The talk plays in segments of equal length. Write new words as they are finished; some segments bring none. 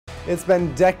It's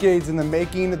been decades in the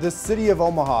making. The city of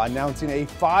Omaha announcing a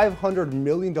 $500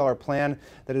 million plan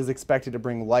that is expected to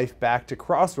bring life back to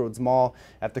Crossroads Mall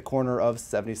at the corner of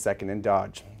 72nd and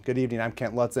Dodge. Good evening, I'm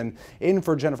Kent Lutzen, in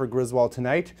for Jennifer Griswold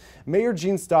tonight. Mayor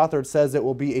Stothert says it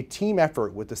will be a team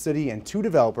effort with the city and two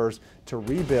developers to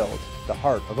rebuild the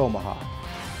heart of Omaha.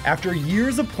 After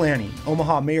years of planning,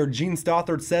 Omaha Mayor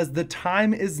Stothert says the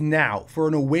time is now for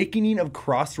an awakening of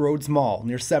Crossroads Mall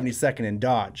near 72nd and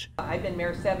Dodge. I've been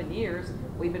mayor 7 years.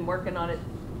 We've been working on it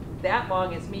that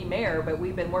long as me mayor, but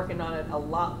we've been working on it a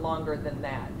lot longer than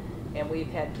that. And we've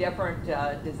had different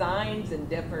designs and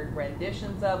different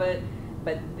renditions of it.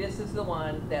 But this is the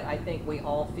one that I think we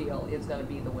all feel is going to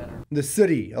be the winner. The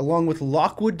city, along with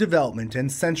Lockwood Development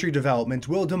and Century Development,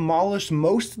 will demolish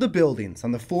most of the buildings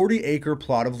on the 40-acre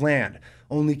plot of land,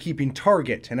 only keeping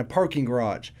Target and a parking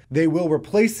garage. They will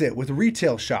replace it with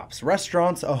retail shops,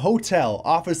 restaurants, a hotel,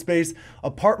 office space,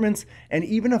 apartments, and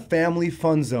even a family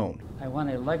fun zone. I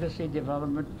want a legacy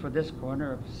development for this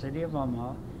corner of the city of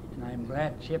Omaha, and I'm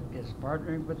glad Chip is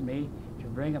partnering with me to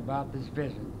bring about this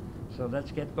vision. So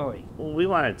let's get going. Well, we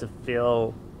wanted to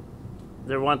feel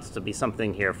there wants to be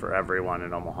something here for everyone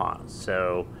in Omaha.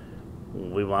 So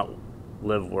we want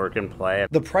live, work, and play.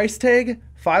 The price tag,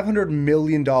 $500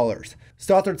 million.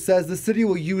 Stothert says the city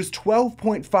will use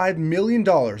 $12.5 million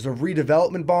of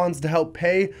redevelopment bonds to help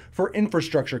pay for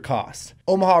infrastructure costs.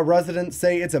 Omaha residents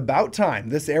say it's about time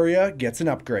this area gets an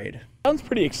upgrade. Sounds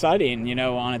pretty exciting,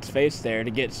 on its face there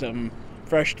to get some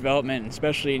fresh development,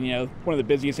 especially in one of the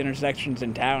busiest intersections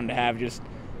in town. To have just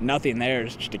nothing there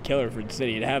is just a killer for the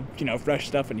city. To have fresh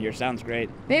stuff in here sounds great.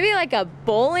 Maybe like a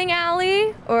bowling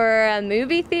alley or a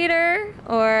movie theater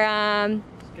or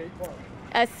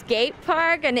a skate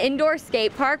park, an indoor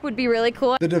skate park would be really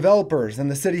cool. The developers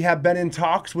and the city have been in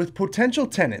talks with potential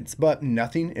tenants, but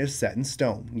nothing is set in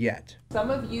stone yet. Some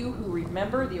of you who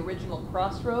remember the original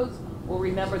Crossroads will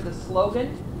remember the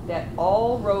slogan that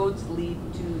all roads lead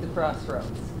to the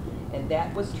crossroads. And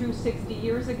that was true 60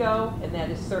 years ago, and that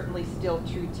is certainly still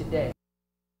true today.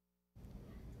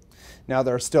 Now,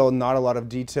 there are still not a lot of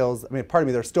details.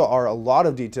 There still are a lot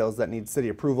of details that need city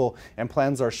approval, and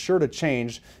plans are sure to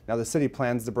change. Now, the city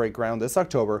plans to break ground this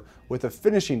October with a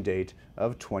finishing date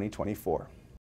of 2024.